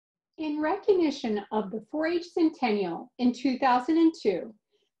In recognition of the 4-H Centennial in 2002,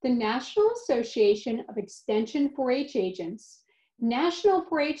 the National Association of Extension 4-H Agents, National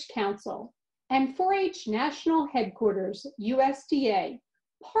 4-H Council, and 4-H National Headquarters, USDA,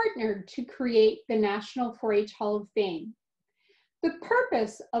 partnered to create the National 4-H Hall of Fame. The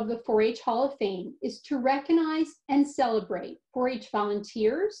purpose of the 4-H Hall of Fame is to recognize and celebrate 4-H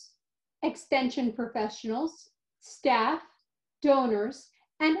volunteers, extension professionals, staff, donors,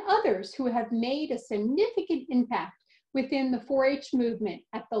 and others who have made a significant impact within the 4-H movement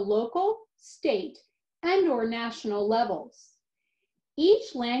at the local, state, and/or national levels.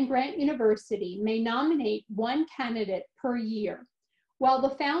 Each land-grant university may nominate one candidate per year, while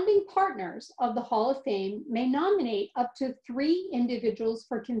the founding partners of the Hall of Fame may nominate up to 3 individuals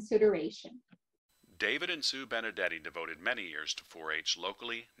for consideration. David and Sue Benedetti devoted many years to 4-H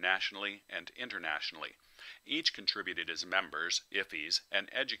locally, nationally, and internationally. Each contributed as members, IFIs, and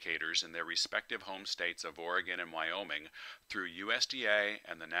educators in their respective home states of Oregon and Wyoming through USDA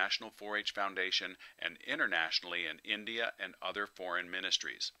and the National 4-H Foundation, and internationally in India and other foreign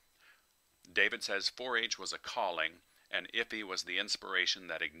ministries. David says 4-H was a calling, and IFI was the inspiration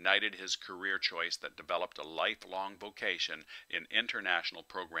that ignited his career choice that developed a lifelong vocation in international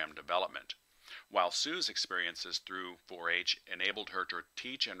program development. While Sue's experiences through 4-H enabled her to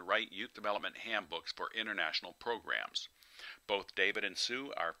teach and write youth development handbooks for international programs. Both David and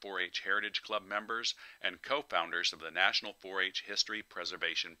Sue are 4-H Heritage Club members and co-founders of the National 4-H History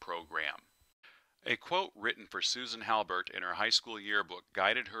Preservation Program. A quote written for Susan Halbert in her high school yearbook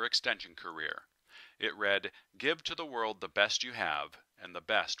guided her extension career. It read, "Give to the world the best you have, and the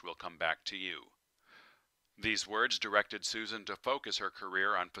best will come back to you." These words directed Susan to focus her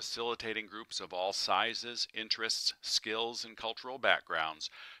career on facilitating groups of all sizes, interests, skills, and cultural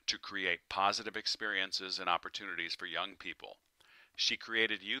backgrounds to create positive experiences and opportunities for young people. She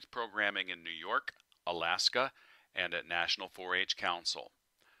created youth programming in New York, Alaska, and at National 4-H Council.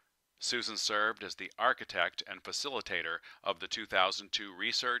 Susan served as the architect and facilitator of the 2002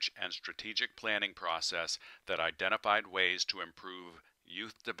 research and strategic planning process that identified ways to improve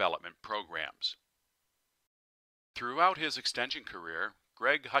youth development programs. Throughout his extension career,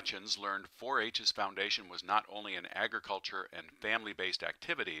 Greg Hutchins learned 4-H's foundation was not only in agriculture and family-based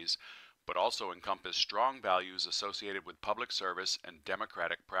activities, but also encompassed strong values associated with public service and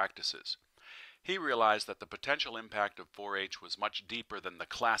democratic practices. He realized that the potential impact of 4-H was much deeper than the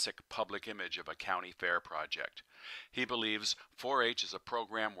classic public image of a county fair project. He believes 4-H is a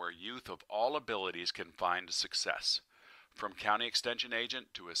program where youth of all abilities can find success. From County Extension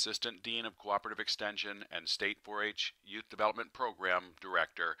Agent to Assistant Dean of Cooperative Extension and State 4-H Youth Development Program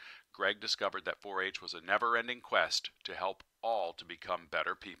Director, Greg discovered that 4-H was a never-ending quest to help all to become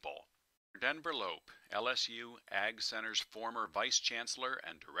better people. Denver Lope, LSU Ag Center's former Vice Chancellor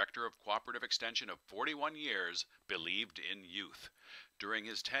and Director of Cooperative Extension of 41 years, believed in youth. During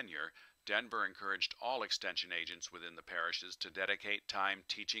his tenure, Denver encouraged all extension agents within the parishes to dedicate time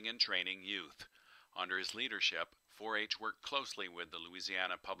teaching and training youth. Under his leadership, 4-H worked closely with the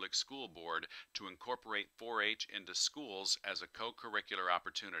Louisiana Public School Board to incorporate 4-H into schools as a co-curricular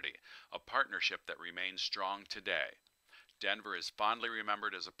opportunity, a partnership that remains strong today. Denver is fondly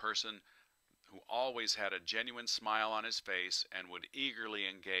remembered as a person who always had a genuine smile on his face and would eagerly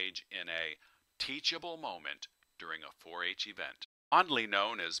engage in a teachable moment during a 4-H event. Fondly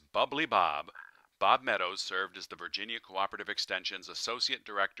known as Bubbly Bob, Bob Meadows served as the Virginia Cooperative Extension's Associate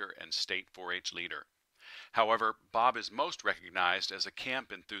Director and State 4-H leader. However, Bob is most recognized as a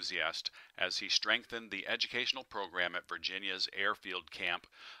camp enthusiast as he strengthened the educational program at Virginia's Airfield Camp,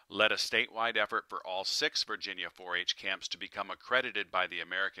 led a statewide effort for all 6 Virginia 4-H camps to become accredited by the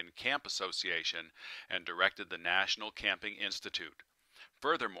American Camp Association, and directed the National Camping Institute.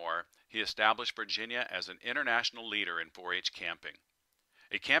 Furthermore, he established Virginia as an international leader in 4-H camping.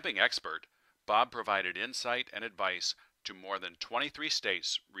 A camping expert, Bob provided insight and advice to more than 23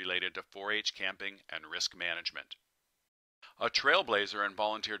 states related to 4-H camping and risk management. A trailblazer in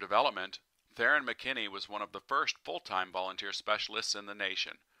volunteer development, Theron McKinney was one of the first full-time volunteer specialists in the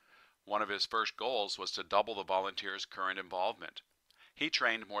nation. One of his first goals was to double the volunteers' current involvement. He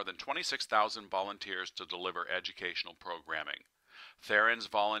trained more than 26,000 volunteers to deliver educational programming. Theron's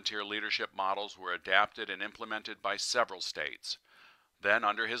volunteer leadership models were adapted and implemented by several states. Then,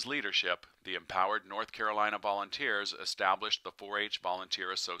 under his leadership, the empowered North Carolina Volunteers established the 4-H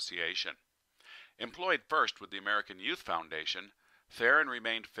Volunteer Association. Employed first with the American Youth Foundation, Theron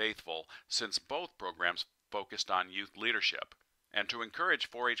remained faithful since both programs focused on youth leadership, and to encourage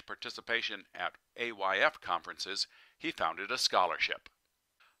 4-H participation at AYF conferences, he founded a scholarship.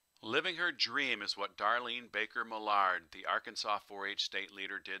 Living her dream is what Darlene Baker Millard, the Arkansas 4-H state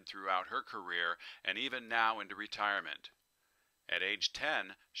leader, did throughout her career and even now into retirement. At age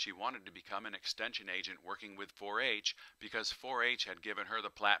 10, she wanted to become an extension agent working with 4-H because 4-H had given her the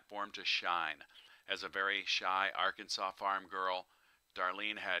platform to shine. As a very shy Arkansas farm girl,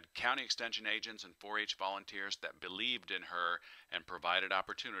 Darlene had county extension agents and 4-H volunteers that believed in her and provided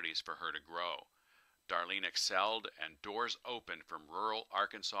opportunities for her to grow. Darlene excelled and doors opened from rural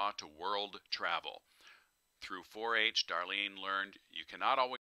Arkansas to world travel. Through 4-H, Darlene learned you cannot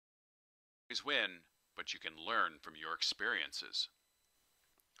always win, but you can learn from your experiences.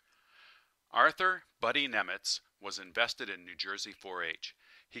 Arthur Buddy Nemitz was invested in New Jersey 4-H.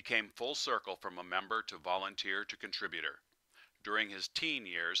 He came full circle from a member to volunteer to contributor. During his teen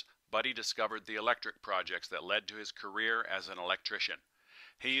years, Buddy discovered the electric projects that led to his career as an electrician.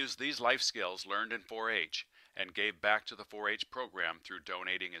 He used these life skills learned in 4-H and gave back to the 4-H program through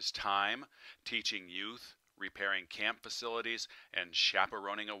donating his time, teaching youth, repairing camp facilities, and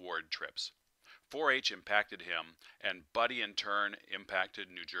chaperoning award trips. 4-H impacted him, and Buddy in turn impacted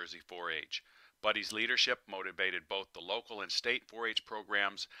New Jersey 4-H. Buddy's leadership motivated both the local and state 4-H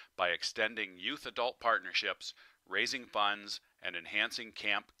programs by extending youth-adult partnerships, raising funds, and enhancing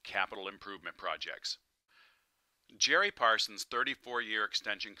camp capital improvement projects. Jerry Parsons' 34-year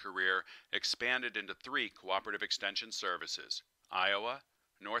extension career expanded into 3 cooperative extension services: Iowa,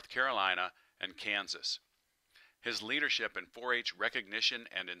 North Carolina, and Kansas. His leadership in 4-H recognition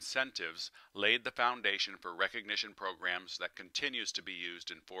and incentives laid the foundation for recognition programs that continues to be used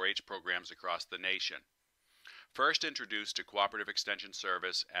in 4-H programs across the nation. First introduced to cooperative extension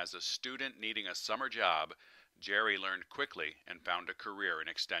service as a student needing a summer job, Jerry learned quickly and found a career in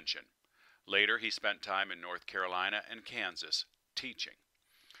extension. Later, he spent time in North Carolina and Kansas teaching.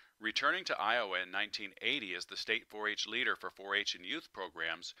 Returning to Iowa in 1980 as the state 4-H leader for 4-H and youth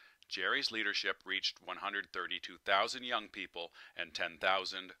programs, Jerry's leadership reached 132,000 young people and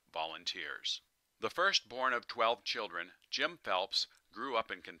 10,000 volunteers. The firstborn of 12 children, Jim Phelps grew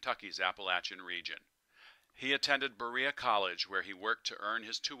up in Kentucky's Appalachian region. He attended Berea College, where he worked to earn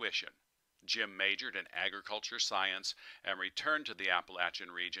his tuition. Jim majored in agriculture science and returned to the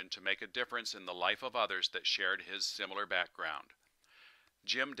Appalachian region to make a difference in the life of others that shared his similar background.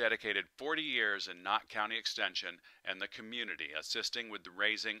 Jim dedicated 40 years in Knott County Extension and the community, assisting with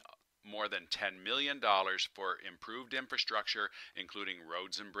raising more than $10 million for improved infrastructure, including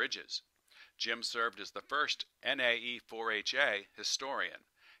roads and bridges. Jim served as the first NAE 4HA historian.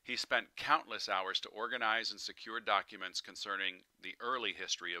 He spent countless hours to organize and secure documents concerning the early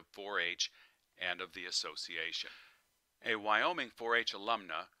history of 4-H and of the association. A Wyoming 4-H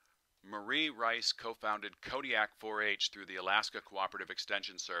alumna, Marie Rice co-founded Kodiak 4-H through the Alaska Cooperative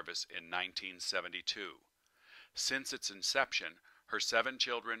Extension Service in 1972. Since its inception, her 7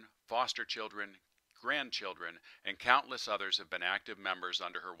 children, foster children, grandchildren, and countless others have been active members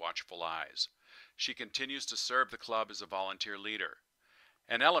under her watchful eyes. She continues to serve the club as a volunteer leader.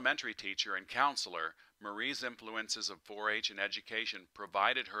 An elementary teacher and counselor, Marie's influences of 4-H and education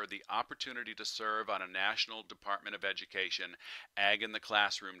provided her the opportunity to serve on a National Department of Education Ag in the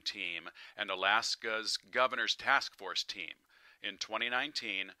Classroom team and Alaska's Governor's Task Force team. In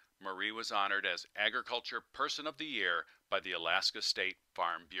 2019, Marie was honored as Agriculture Person of the Year by the Alaska State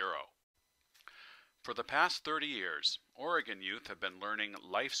Farm Bureau. For the past 30 years, Oregon youth have been learning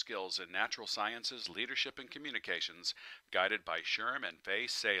life skills in natural sciences, leadership, and communications, guided by Sherm and Faye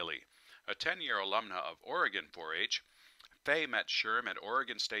Saley. A 10-year alumna of Oregon 4-H, Faye met Sherm at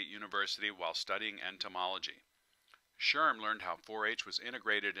Oregon State University while studying entomology. Sherm learned how 4-H was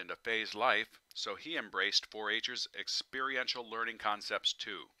integrated into Faye's life, so he embraced 4-H's experiential learning concepts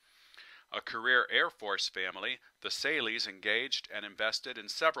too. A career Air Force family, the Saleys engaged and invested in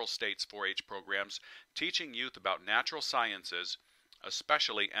several states' 4-H programs, teaching youth about natural sciences,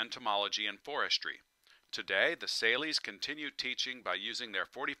 especially entomology and forestry. Today, the Saleys continue teaching by using their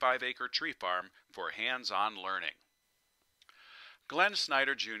 45-acre tree farm for hands-on learning. Glenn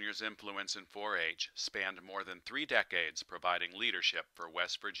Snyder Jr.'s influence in 4-H spanned more than 3 decades, providing leadership for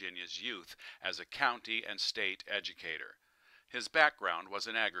West Virginia's youth as a county and state educator. His background was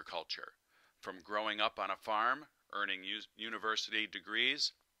in agriculture. From growing up on a farm, earning university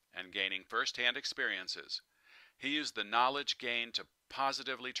degrees, and gaining first-hand experiences, he used the knowledge gained to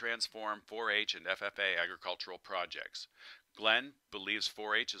positively transform 4-H and FFA agricultural projects. Glenn believes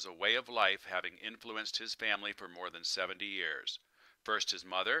 4-H is a way of life, having influenced his family for more than 70 years. First his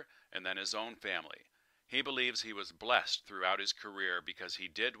mother, and then his own family. He believes he was blessed throughout his career because he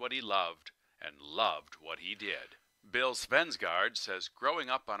did what he loved and loved what he did. Bill Svensgaard says growing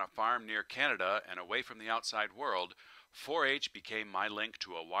up on a farm near Canada and away from the outside world, 4-H became my link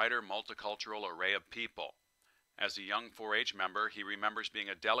to a wider multicultural array of people. As a young 4-H member, he remembers being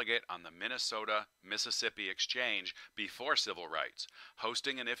a delegate on the Minnesota-Mississippi Exchange before civil rights,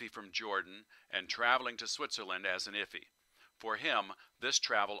 hosting an IFI from Jordan, and traveling to Switzerland as an IFI. For him, this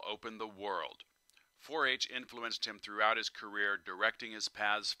travel opened the world. 4-H influenced him throughout his career, directing his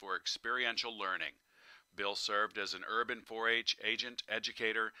paths for experiential learning. Bill served as an urban 4-H agent,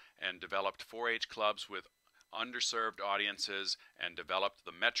 educator, and developed 4-H clubs with underserved audiences and developed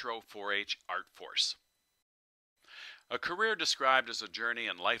the Metro 4-H Art Force. A career described as a journey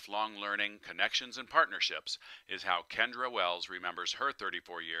in lifelong learning, connections, and partnerships is how Kendra Wells remembers her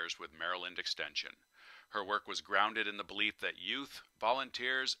 34 years with Maryland Extension. Her work was grounded in the belief that youth,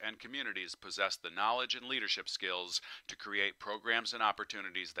 volunteers, and communities possess the knowledge and leadership skills to create programs and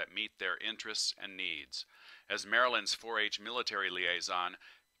opportunities that meet their interests and needs. As Maryland's 4-H military liaison,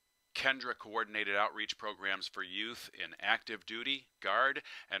 Kendra coordinated outreach programs for youth in active duty, Guard,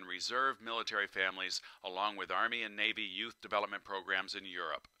 and reserve military families, along with Army and Navy youth development programs in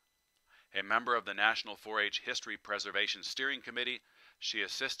Europe. A member of the National 4-H History Preservation Steering Committee, she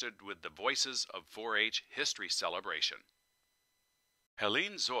assisted with the Voices of 4-H History Celebration.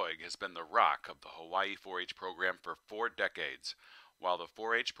 Helene Zoig has been the rock of the Hawaii 4-H program for 4 decades. While the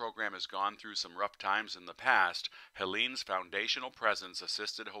 4-H program has gone through some rough times in the past, Helene's foundational presence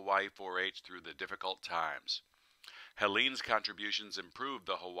assisted Hawaii 4-H through the difficult times. Helene's contributions improved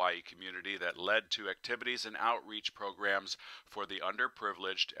the Hawaii community that led to activities and outreach programs for the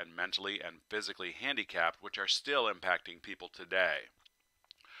underprivileged and mentally and physically handicapped, which are still impacting people today.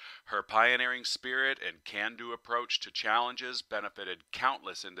 Her pioneering spirit and can-do approach to challenges benefited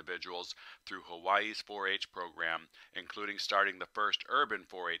countless individuals through Hawaii's 4-H program, including starting the first urban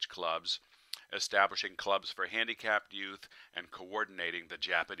 4-H clubs, establishing clubs for handicapped youth, and coordinating the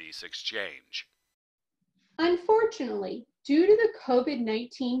Japanese exchange. Unfortunately, due to the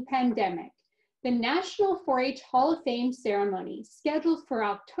COVID-19 pandemic, the National 4-H Hall of Fame ceremony scheduled for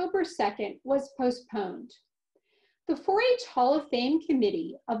October 2nd was postponed. The 4-H Hall of Fame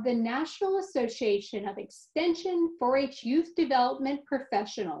Committee of the National Association of Extension 4-H Youth Development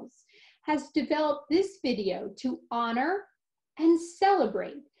Professionals has developed this video to honor and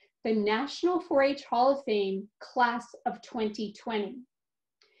celebrate the National 4-H Hall of Fame Class of 2020.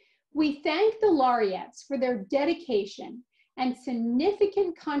 We thank the laureates for their dedication and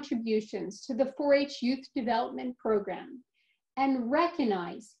significant contributions to the 4-H Youth Development Program and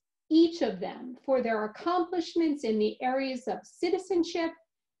recognize each of them for their accomplishments in the areas of citizenship,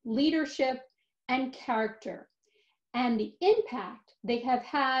 leadership, and character, and the impact they have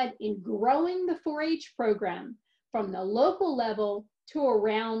had in growing the 4-H program from the local level to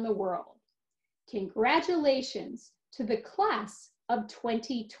around the world. Congratulations to the class of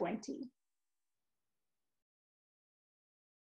 2020.